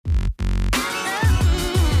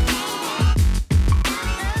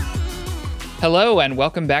Hello, and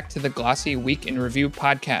welcome back to the Glossy Week in Review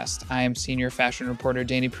podcast. I am senior fashion reporter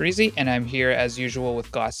Danny Parisi, and I'm here as usual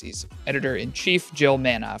with Glossy's editor-in-chief, Jill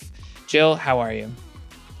Manoff. Jill, how are you?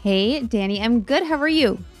 Hey, Danny, I'm good. How are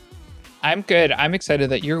you? I'm good. I'm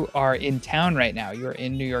excited that you are in town right now. You're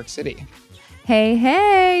in New York City.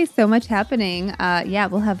 Hey, so much happening.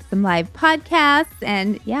 We'll have some live podcasts,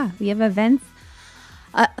 and we have events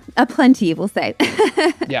aplenty, we'll say.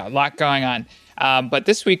 Yeah, a lot going on. But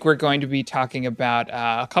this week, we're going to be talking about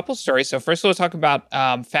a couple stories. So first, we'll talk about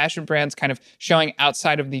fashion brands kind of showing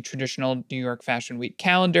outside of the traditional New York Fashion Week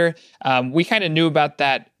calendar. We kind of knew about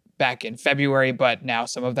that back in February, but now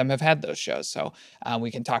some of them have had those shows. So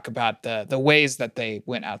we can talk about the ways that they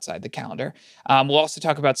went outside the calendar. We'll also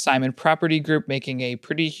talk about Simon Property Group making a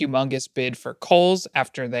pretty humongous bid for Kohl's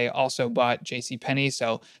after they also bought JCPenney.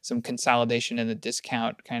 So some consolidation in the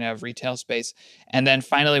discount kind of retail space. And then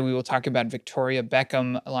finally, we will talk about Victoria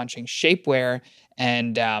Beckham launching shapewear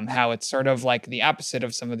and how it's sort of like the opposite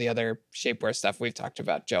of some of the other shapewear stuff we've talked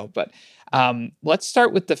about, Joe. But let's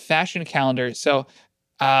start with the fashion calendar. So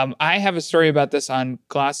I have a story about this on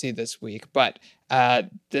Glossy this week, but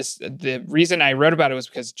the reason I wrote about it was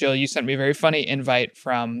because, Jill, you sent me a very funny invite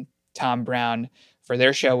from Thom Browne for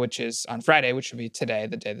their show, which is on Friday, which will be today,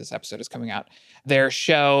 the day this episode is coming out. Their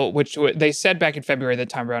show, which they said back in February that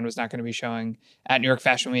Thom Browne was not going to be showing at New York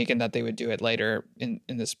Fashion Week and that they would do it later in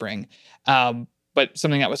the spring. But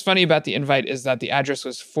something that was funny about the invite is that the address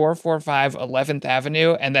was 445 11th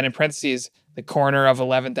Avenue, and then in parentheses, the corner of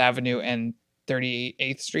 11th Avenue and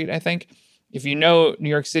 38th Street, I think. If you know New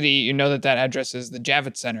York City, you know that address is the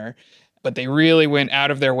Javits Center, but they really went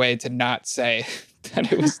out of their way to not say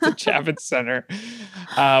that it was the Javits Center.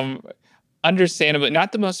 Understandably,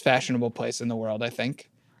 not the most fashionable place in the world, I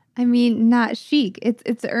think. I mean, not chic.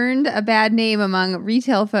 It's earned a bad name among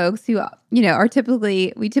retail folks who, are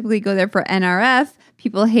typically go there for NRF.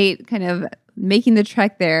 People hate kind of making the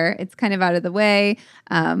trek there. It's kind of out of the way.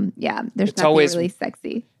 There's nothing really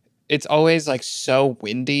sexy. It's always like so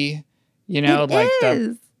windy,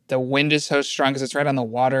 the wind is so strong because it's right on the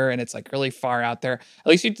water and it's like really far out there. At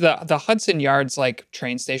least the Hudson Yards like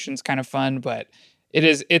train station's kind of fun, but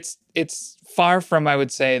it's far from, I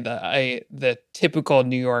would say, the typical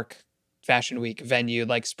New York Fashion Week venue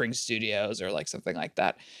like Spring Studios or like something like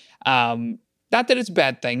that. Not that it's a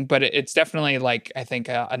bad thing, but it's definitely like, I think,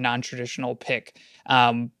 a non-traditional pick.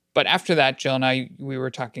 But after that, Jill and I, we were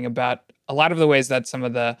talking about a lot of the ways that some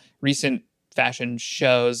of the recent fashion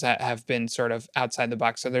shows have been sort of outside the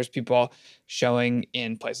box. So there's people showing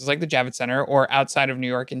in places like the Javits Center or outside of New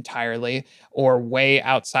York entirely or way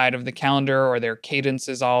outside of the calendar, or their cadence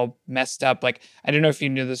is all messed up. Like, I don't know if you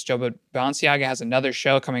knew this, Joe, but Balenciaga has another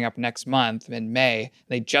show coming up next month in May.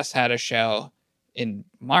 They just had a show in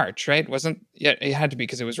March, right? It had to be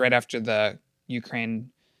because it was right after the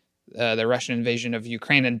Russian invasion of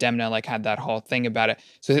Ukraine, and Demna like had that whole thing about it.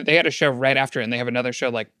 So they had a show right after it, and they have another show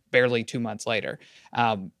like barely 2 months later.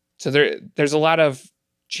 So there's a lot of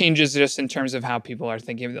changes just in terms of how people are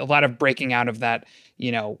thinking, a lot of breaking out of that,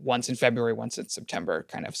 once in February, once in September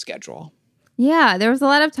kind of schedule. Yeah, there was a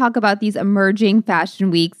lot of talk about these emerging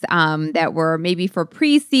fashion weeks that were maybe for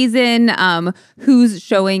preseason. Who's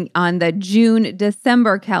showing on the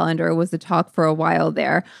June-December calendar was the talk for a while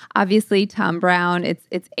there. Obviously, Thom Browne,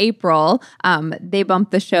 it's April. They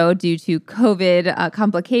bumped the show due to COVID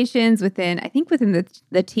complications within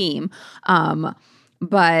the team.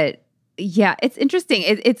 But yeah, it's interesting.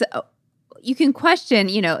 It's you can question,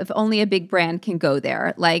 if only a big brand can go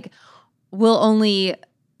there. Like, will only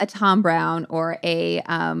a Thom Browne or a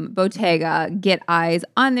Bottega get eyes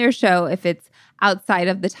on their show if it's outside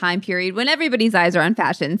of the time period when everybody's eyes are on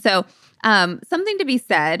fashion? So something to be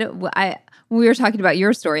said. When we were talking about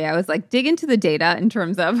your story, I was like, dig into the data in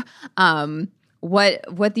terms of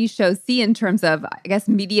what these shows see in terms of, I guess,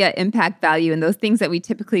 media impact value and those things that we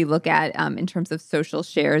typically look at in terms of social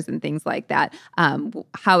shares and things like that,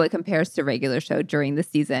 how it compares to regular show during the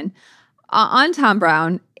season. On Thom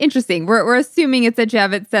Browne, interesting. We're assuming it's at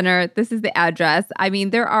Javits Center. This is the address. I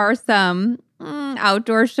mean, there are some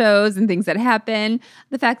outdoor shows and things that happen.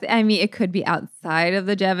 The fact that, it could be outside of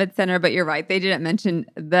the Javits Center, but you're right. They didn't mention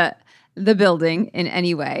the building in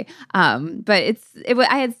any way. But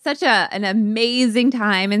I had such an amazing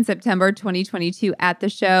time in September 2022 at the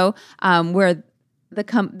show where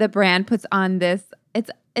the brand puts on this.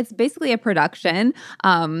 It's basically a production,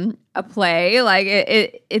 a play.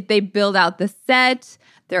 Like they build out the set.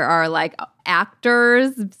 There are like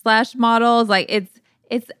actors / models. Like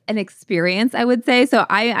it's an experience, I would say. So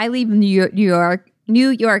I leave New York New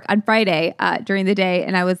York on Friday during the day.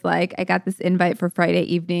 And I was like, I got this invite for Friday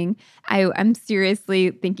evening. I'm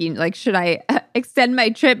seriously thinking, like, should I extend my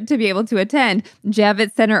trip to be able to attend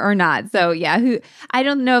Javits Center or not? So yeah, I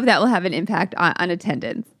don't know if that will have an impact on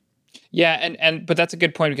attendance. Yeah, but that's a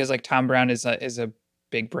good point because like Thom Browne is a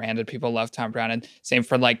big brand and people love Thom Browne. And same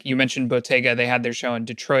for like you mentioned Bottega, they had their show in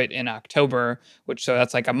Detroit in October, so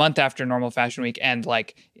that's like a month after normal fashion week and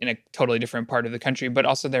like in a totally different part of the country, but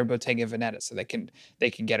also they're Bottega Veneta, so they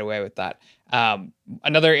can get away with that.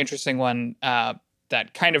 Another interesting one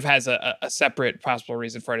that kind of has a separate possible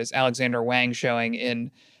reason for it is Alexander Wang showing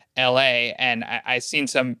in LA. And I've seen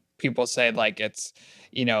some people say like it's,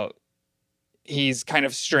 he's kind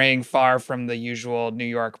of straying far from the usual New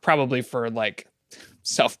York, probably for like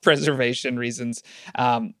self-preservation reasons,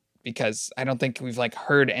 because I don't think we've like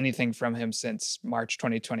heard anything from him since March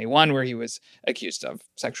 2021, where he was accused of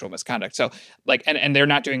sexual misconduct. So like, and they're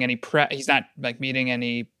not doing any he's not like meeting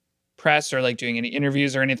any press or like doing any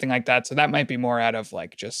interviews or anything like that. So that might be more out of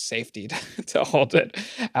like just safety to hold it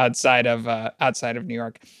outside of New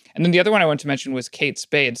York. And then the other one I want to mention was Kate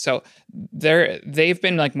Spade. So they've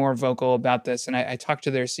been like more vocal about this. And I talked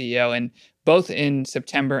to their CEO, and both in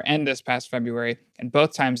September and this past February, and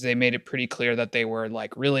both times they made it pretty clear that they were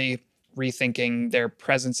like really rethinking their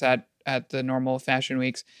presence at the normal fashion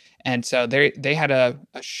weeks. And so they had a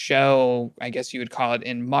show, I guess you would call it,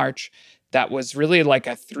 in March that was really like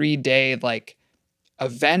a 3-day like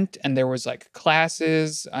event. And there was like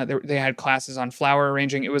classes. They had classes on flower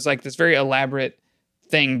arranging. It was like this very elaborate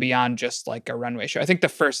thing beyond just like a runway show. I think the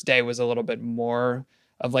first day was a little bit more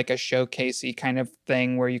of like a showcasey kind of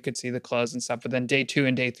thing where you could see the clothes and stuff. But then day 2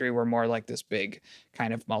 and day 3 were more like this big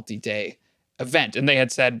kind of multi-day event. And they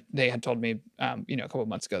had told me, a couple of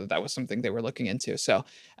months ago that was something they were looking into. So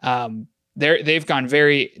they've gone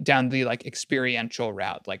very down the like experiential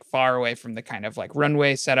route, like far away from the kind of like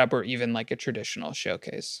runway setup or even like a traditional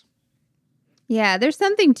showcase. Yeah, there's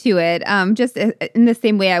something to it. Just in the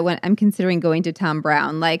same way I'm considering going to Thom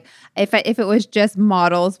Browne. Like if it was just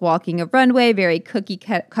models walking a runway, very cookie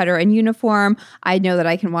cutter and uniform, I know that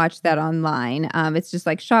I can watch that online. It's just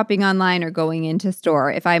like shopping online or going into store.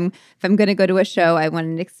 If I'm going to go to a show, I want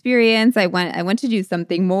an experience. I want to do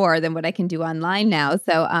something more than what I can do online now.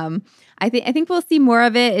 So I think we'll see more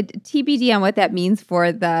of it. TBD on what that means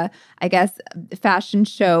for the, I guess, fashion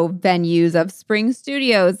show venues of spring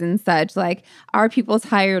studios and such. Like, are people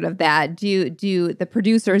tired of that? Do the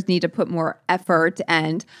producers need to put more effort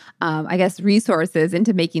and, I guess, resources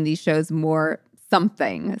into making these shows more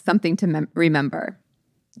something to remember?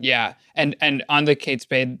 Yeah, and on the Kate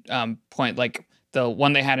Spade point, like the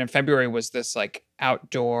one they had in February was this like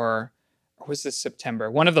outdoor. Or was this September?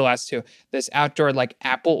 One of the last two. This outdoor like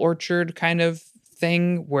apple orchard kind of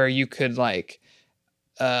thing where you could like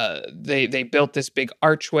they built this big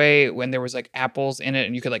archway when there was like apples in it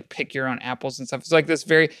and you could like pick your own apples and stuff. It's like this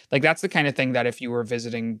very like that's the kind of thing that if you were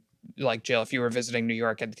visiting, like Jill, if you were visiting New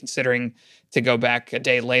York and considering to go back a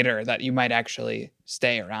day later, that you might actually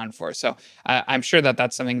stay around for. So I'm sure that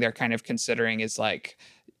that's something they're kind of considering is like,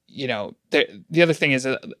 the other thing is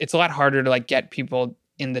it's a lot harder to like get people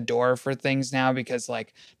in the door for things now because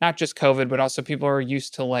like not just COVID, but also people are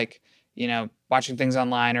used to like, watching things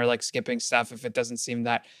online or like skipping stuff if it doesn't seem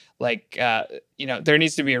that like, there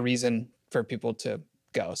needs to be a reason for people to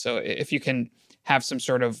go. So if you can have some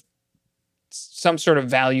sort of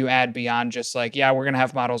value add beyond just like, yeah, we're going to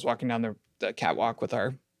have models walking down the catwalk with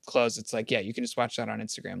our clothes. It's like, yeah, you can just watch that on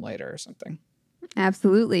Instagram later or something.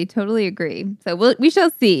 Absolutely. Totally agree. So we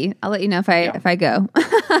shall see. I'll let you know if I go.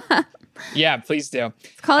 Yeah, please do.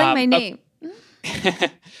 It's calling my name.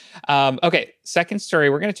 Okay, second story.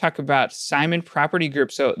 We're going to talk about Simon Property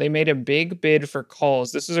Group. So they made a big bid for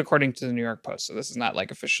Kohl's. This is according to the New York Post. So this is not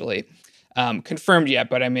like officially confirmed yet,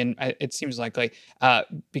 but I mean, it seems likely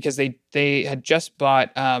because they had just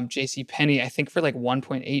bought JCPenney, I think for like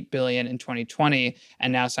 $1.8 billion in 2020.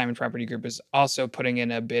 And now Simon Property Group is also putting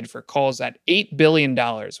in a bid for Kohl's at $8 billion,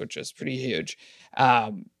 which is pretty huge.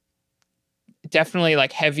 Definitely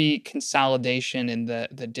like heavy consolidation in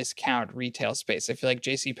the discount retail space. I feel like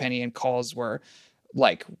JCPenney and Kohl's were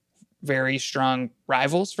like very strong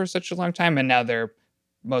rivals for such a long time. And now they're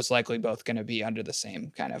most likely both going to be under the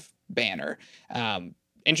same kind of banner.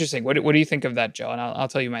 Interesting. What do you think of that, Jill? And I'll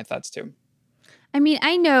tell you my thoughts too. I mean,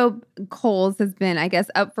 I know Kohl's has been, I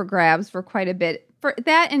guess, up for grabs for quite a bit. For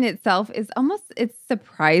that in itself is it's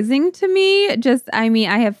surprising to me. Just, I mean,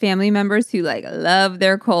 I have family members who like love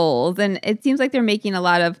their Kohl's, and it seems like they're making a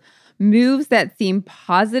lot of moves that seem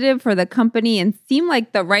positive for the company and seem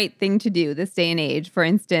like the right thing to do this day and age. For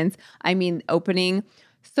instance, I mean, opening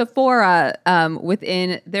Sephora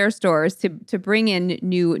within their stores to bring in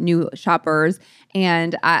new shoppers.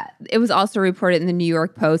 And it was also reported in the New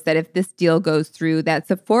York Post that if this deal goes through, that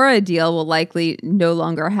Sephora deal will likely no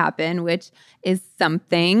longer happen, which is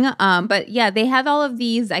something. But yeah, they have all of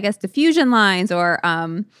these, I guess, diffusion lines or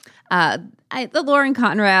the Lauren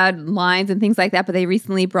Conrad lines and things like that. But they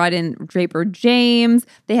recently brought in Draper James.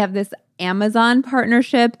 They have this Amazon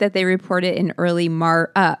partnership that they reported in early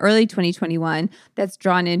 2021 that's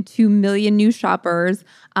drawn in 2 million new shoppers.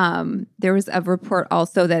 There was a report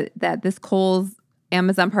also that this Kohl's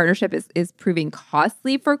Amazon partnership is proving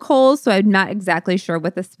costly for Kohl's. So I'm not exactly sure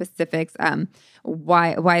what the specifics,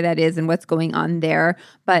 why that is and what's going on there.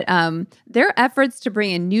 But their efforts to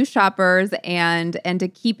bring in new shoppers and to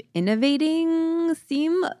keep innovating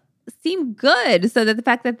seem good. So that the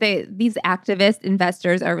fact that these activist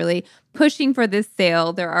investors are really pushing for this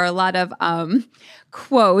sale. There are a lot of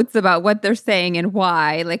quotes about what they're saying and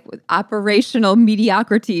why. Like operational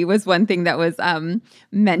mediocrity was one thing that was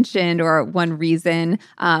mentioned, or one reason.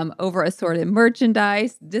 Over assorted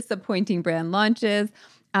merchandise, disappointing brand launches.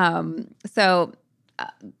 Anyway,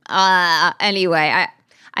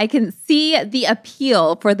 I can see the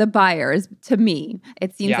appeal for the buyers. To me,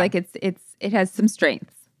 it seems like it has some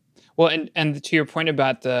strengths. Well, and to your point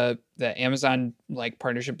about the Amazon like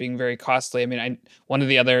partnership being very costly, I mean, one of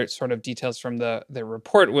the other sort of details from the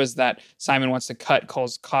report was that Simon wants to cut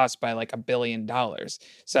Kohl's costs by like $1 billion.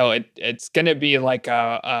 So it's going to be like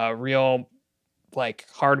a real like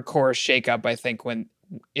hardcore shakeup, I think,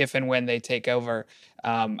 if and when they take over.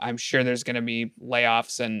 I'm sure there's going to be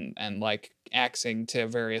layoffs and like axing to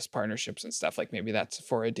various partnerships and stuff. Like maybe that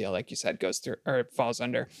Sephora deal, like you said, goes through or falls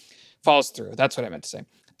through. That's what I meant to say.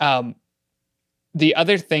 The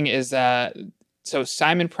other thing is so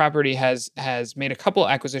Simon Property has made a couple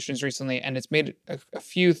acquisitions recently, and it's made a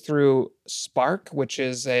few through Spark, which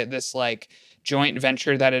is this like joint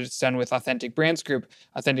venture that it's done with Authentic Brands Group.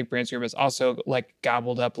 Authentic Brands Group has also like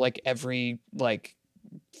gobbled up like every like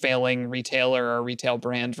failing retailer or retail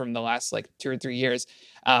brand from the last like 2 or 3 years.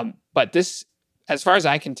 But this, as far as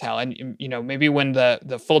I can tell, and maybe when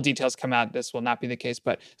the full details come out, this will not be the case.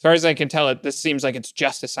 But as far as I can tell, this seems like it's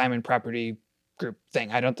just a Simon Property Group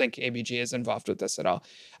thing. I don't think ABG is involved with this at all,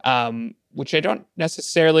 which I don't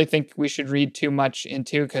necessarily think we should read too much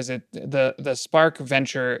into, because the Spark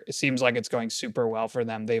venture seems like it's going super well for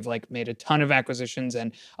them. They've like made a ton of acquisitions,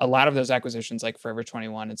 and a lot of those acquisitions, like Forever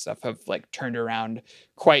 21 and stuff, have like turned around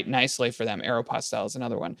quite nicely for them. Aeropostale is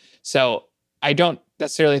another one. So I don't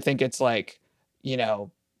necessarily think it's like,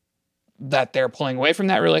 that they're pulling away from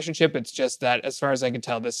that relationship. It's just that, as far as I can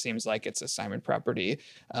tell, this seems like it's a Simon Property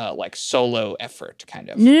like solo effort kind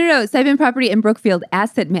of. No. Simon Property and Brookfield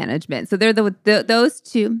Asset Management. So they're those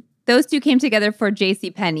two. Those two came together for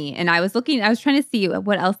JCPenney, and I was trying to see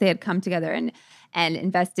what else they had come together and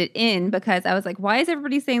invested in, because I was like, why is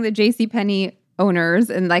everybody saying the JCPenney owners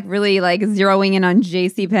and like really like zeroing in on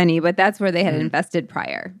JCPenney? But that's where they had invested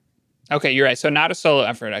prior. Okay, you're right. So not a solo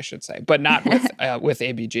effort, I should say, but not with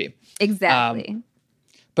ABG. Exactly.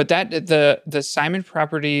 But that the Simon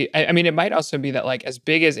Property, I mean, it might also be that like as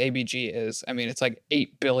big as ABG is, I mean, it's like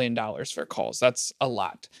 $8 billion for Kohl's. That's a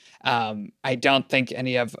lot. I don't think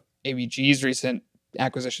any of ABG's recent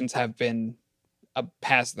acquisitions have been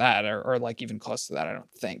past that or like even close to that, I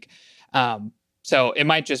don't think. So it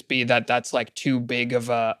might just be that that's like too big of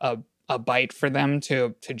a bite for them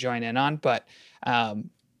to join in on. But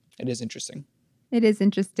it is interesting. It is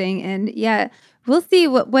interesting. And yeah, we'll see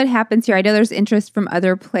what happens here. I know there's interest from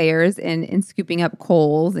other players in scooping up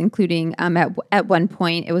Kohl's, including at one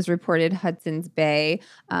point it was reported Hudson's Bay,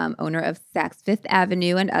 owner of Saks Fifth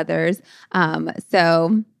Avenue, and others.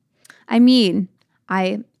 So, I mean,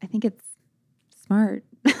 I think it's smart.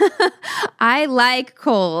 I like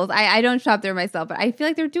Kohl's. I don't shop there myself, but I feel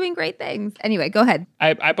like they're doing great things. Anyway, go ahead.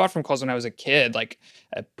 I bought from Kohl's when I was a kid, like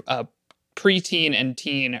a preteen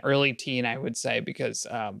and early teen, I would say, because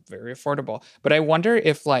very affordable. But I wonder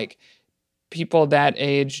if like people that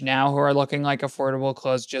age now who are looking like affordable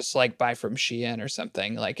clothes just like buy from Shein or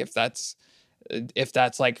something, like if that's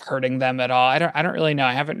like hurting them at all. I don't really know.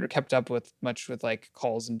 I haven't kept up with much with like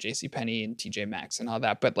Kohl's and JCPenney and TJ Maxx and all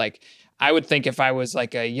that. But like I would think if I was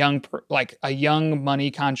like a young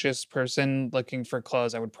money conscious person looking for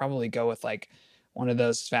clothes, I would probably go with like one of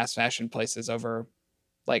those fast fashion places over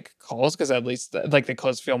like Kohl's, because at least like the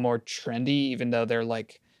clothes feel more trendy, even though they're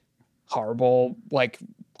like horrible like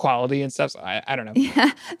quality and stuff. So I don't know.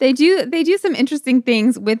 Yeah, they do some interesting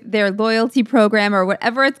things with their loyalty program or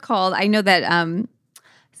whatever it's called. I know that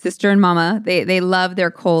sister and mama. They love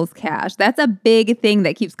their Kohl's Cash. That's a big thing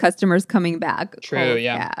that keeps customers coming back. True, Kohl's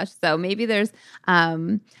yeah. Cash. So maybe there's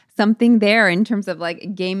something there in terms of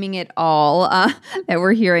like gaming it all that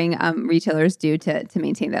we're hearing retailers do to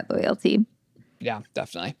maintain that loyalty. Yeah,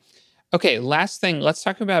 definitely. Okay, last thing, let's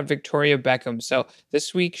talk about Victoria Beckham. So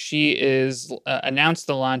this week she is announced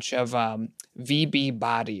the launch of VB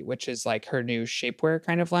Body, which is like her new shapewear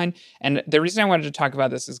kind of line. And the reason I wanted to talk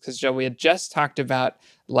about this is because, Joe, we had just talked about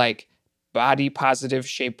like body positive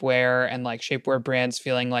shapewear and like shapewear brands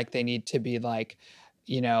feeling like they need to be like,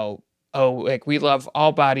 you know, oh, like we love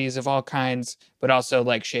all bodies of all kinds, but also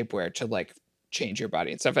like shapewear to like change your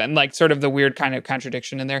body and stuff. And like sort of the weird kind of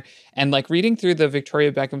contradiction in there. And like reading through the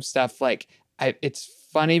Victoria Beckham stuff, like it's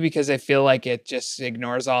funny because I feel like it just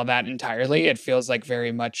ignores all that entirely. It feels like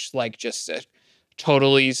very much like just a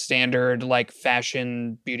totally standard, like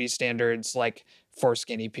fashion beauty standards, like for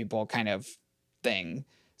skinny people kind of thing.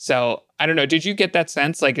 So I don't know. Did you get that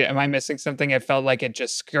sense? Like, am I missing something? I felt like it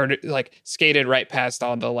just skated right past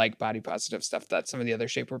all the like body positive stuff that some of the other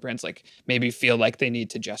shapewear brands like maybe feel like they need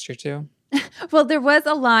to gesture to. Well, there was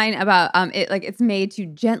a line about it, like it's made to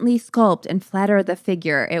gently sculpt and flatter the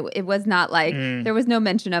figure. It was not like there was no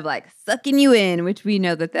mention of like sucking you in, which we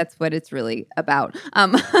know that that's what it's really about.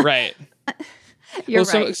 Right. You're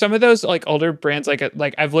right. Some of those like older brands,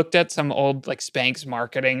 like I've looked at some old like Spanx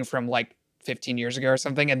marketing from like 15 years ago or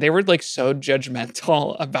something, and they were like so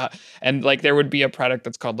judgmental about, and like there would be a product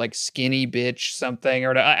that's called like skinny bitch something,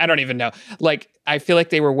 or I don't even know. Like I feel like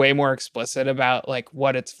they were way more explicit about like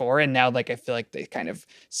what it's for, and now like I feel like they kind of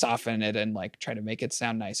soften it and like try to make it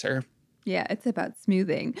sound nicer. Yeah, it's about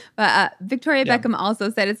smoothing. But Victoria Beckham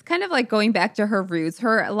also said it's kind of like going back to her roots.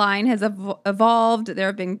 Her line has evolved. There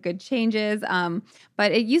have been good changes.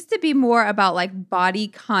 But it used to be more about like body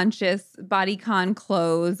conscious, bodycon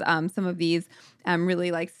clothes. Some of these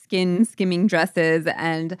really like skin skimming dresses.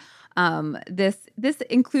 And this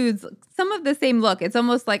includes some of the same look. It's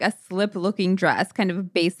almost like a slip looking dress, kind of a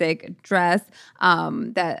basic dress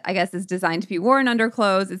that I guess is designed to be worn under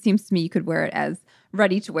clothes. It seems to me you could wear it as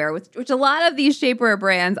ready to wear, which a lot of these shapewear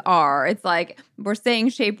brands are. It's like we're saying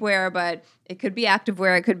shapewear, but it could be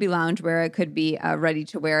activewear, it could be loungewear, it could be ready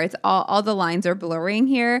to wear. It's all the lines are blurring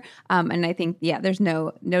here, and I think there's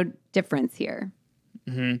no difference here.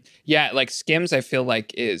 Mm-hmm. Yeah, like Skims, I feel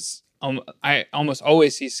like is I almost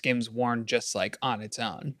always see Skims worn just like on its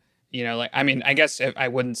own. You know, like I mean, I guess I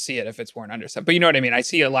wouldn't see it if it's worn under stuff, but you know what I mean. I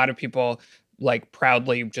see a lot of people like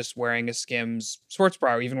proudly just wearing a Skims sports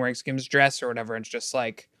bra or even wearing Skims dress or whatever. And it's just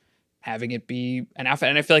like having it be an outfit.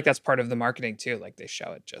 And I feel like that's part of the marketing too. Like they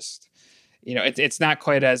show it just, you know, it's not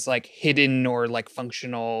quite as like hidden or like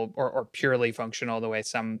functional or purely functional the way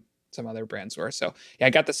some other brands were. So yeah,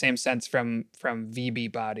 I got the same sense from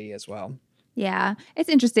VB Body as well. Yeah, it's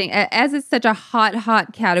interesting. As it's such a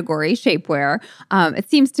hot category, shapewear, it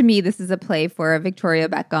seems to me this is a play for Victoria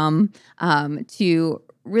Beckham to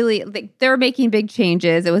really, like, they're making big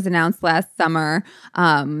changes. It was announced last summer.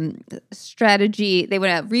 Strategy, they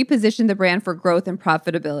want to reposition the brand for growth and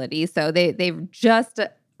profitability. So they've just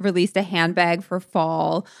released a handbag for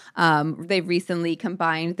fall. They recently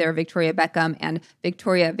combined their Victoria Beckham and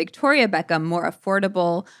Victoria Beckham more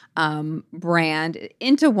affordable brand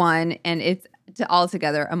into one, and it's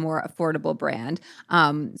altogether a more affordable brand.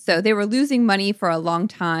 So they were losing money for a long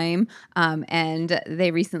time, and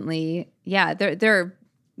they recently, they're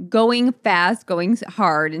going fast, going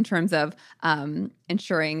hard in terms of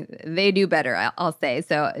ensuring they do better, I'll say.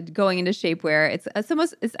 So going into shapewear,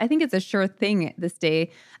 I think it's a sure thing this day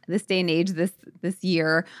and age, this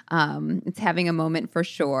year. It's having a moment for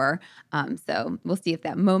sure. So we'll see if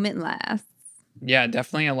that moment lasts. Yeah,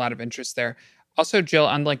 definitely a lot of interest there. Also, Jill,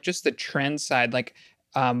 on like just the trend side, like,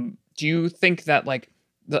 do you think that like,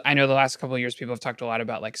 I know the last couple of years people have talked a lot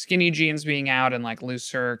about like skinny jeans being out and like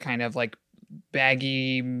looser kind of like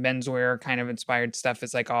baggy menswear kind of inspired stuff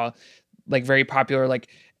is like all like very popular. Like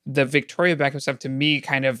the Victoria Beckham stuff to me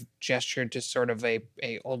kind of gestured to sort of a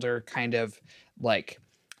older kind of like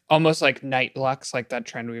almost like night lux, like that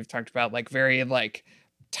trend we've talked about, like very like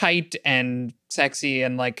tight and sexy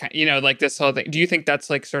and like, you know, like this whole thing. Do you think that's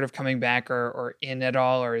like sort of coming back or in at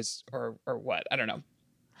all, or what? I don't know.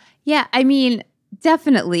 Yeah, I mean,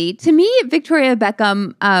 definitely. To me, Victoria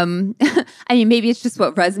Beckham, I mean, maybe it's just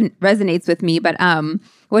what resonates with me, but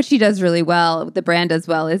what she does really well, the brand does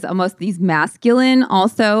well, is almost these masculine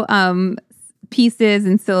also pieces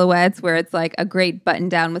and silhouettes where it's like a great button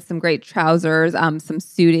down with some great trousers, some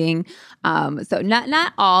suiting. So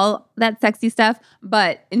not all that sexy stuff,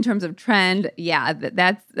 but in terms of trend, yeah,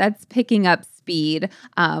 that's picking up speed. speed,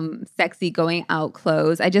 sexy going out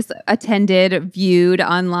clothes. I just viewed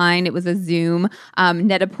online. It was a Zoom,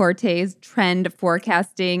 Net-a-Porter's trend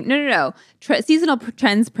forecasting. Seasonal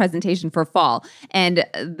trends presentation for fall. And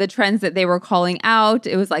the trends that they were calling out,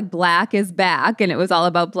 it was like black is back, and it was all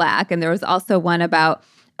about black. And there was also one about,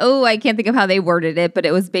 I can't think of how they worded it, but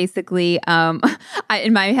it was basically,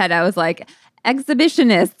 in my head, I was like,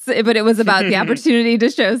 exhibitionists, but it was about the opportunity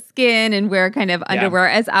to show skin and wear kind of underwear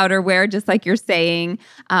as outerwear, just like you're saying.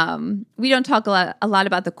 We don't talk a lot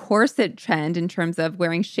about the corset trend in terms of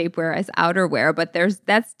wearing shapewear as outerwear, but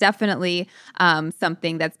that's definitely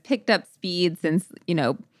something that's picked up speed since,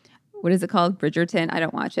 what is it called? Bridgerton? I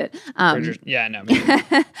don't watch it. Yeah, no.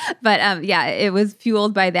 But it was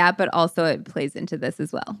fueled by that, but also it plays into this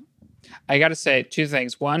as well. I got to say two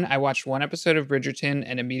things. One, I watched one episode of Bridgerton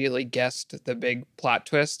and immediately guessed the big plot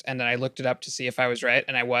twist. And then I looked it up to see if I was right.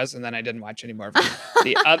 And I was. And then I didn't watch any more of it.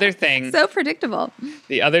 The other thing. So predictable.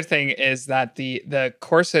 The other thing is that the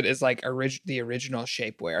corset is like the original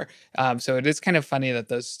shapewear. So it is kind of funny that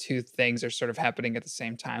those two things are sort of happening at the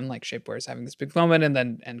same time. Like shapewear is having this big moment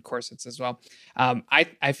and corsets as well.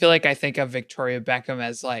 I feel like I think of Victoria Beckham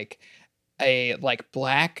as like a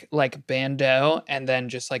black bandeau and then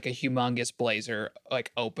just like a humongous blazer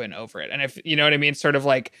like open over it. And if you know what I mean, sort of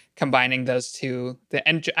like combining those two.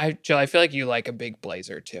 And Jill, I feel like you like a big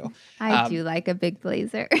blazer too. I do like a big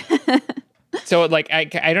blazer. So like I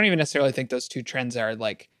don't even necessarily think those two trends are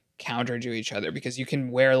like counter to each other, because you can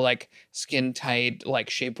wear like skin tight like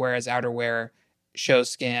shapewear as outerwear, show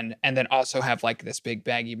skin, and then also have like this big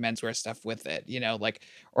baggy menswear stuff with it,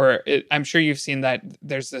 I'm sure you've seen that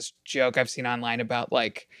there's this joke I've seen online about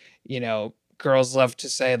like, girls love to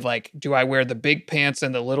say like, do I wear the big pants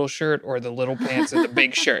and the little shirt or the little pants and the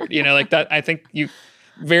big shirt? Like that. I think you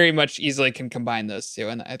very much easily can combine those two.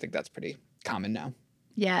 And I think that's pretty common now.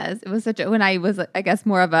 Yes, it was when I was, I guess,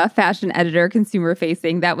 more of a fashion editor, consumer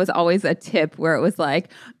facing, that was always a tip where it was like,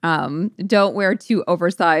 don't wear too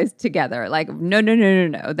oversized together. Like, no.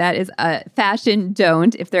 That is a fashion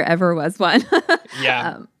don't, if there ever was one.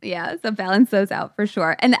 Yeah. So balance those out for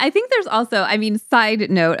sure. And I think there's also,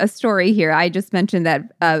 side note, a story here. I just mentioned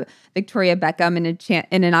that Victoria Beckham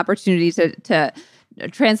in an opportunity to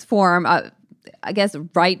transform I guess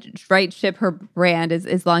Right Ship, her brand,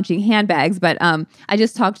 is launching handbags. But I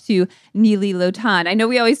just talked to Neely Lotan. I know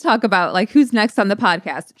we always talk about like who's next on the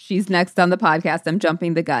podcast. She's next on the podcast. I'm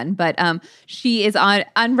jumping the gun, but she is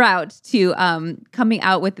en route to coming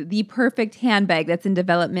out with the perfect handbag that's in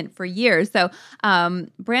development for years. So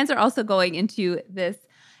brands are also going into this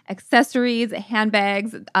accessories,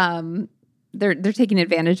 handbags. They're taking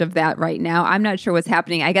advantage of that right now. I'm not sure what's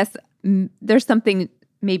happening. I guess there's something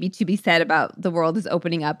maybe to be said about the world is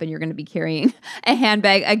opening up and you're going to be carrying a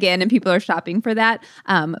handbag again and people are shopping for that.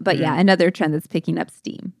 But yeah, another trend that's picking up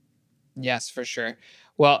steam. Yes, for sure.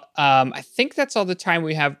 Well, I think that's all the time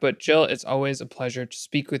we have, but Jill, it's always a pleasure to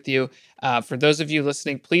speak with you. For those of you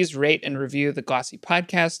listening, please rate and review the Glossy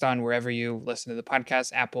podcast on wherever you listen to the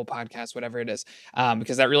podcast, Apple Podcasts, whatever it is,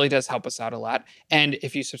 because that really does help us out a lot. And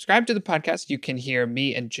if you subscribe to the podcast, you can hear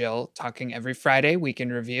me and Jill talking every Friday, Week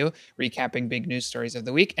in Review, recapping big news stories of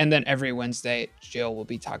the week. And then every Wednesday, Jill will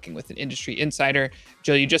be talking with an industry insider.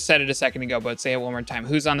 Jill, you just said it a second ago, but say it one more time.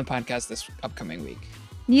 Who's on the podcast this upcoming week?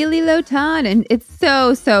 Neely Lotan, and it's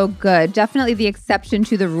so good. Definitely the exception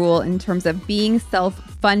to the rule in terms of being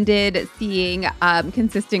self-funded, seeing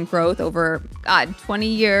consistent growth over 20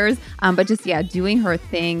 years, but just doing her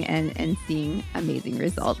thing and seeing amazing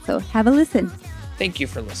results. So have a listen. Thank you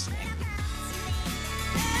for listening.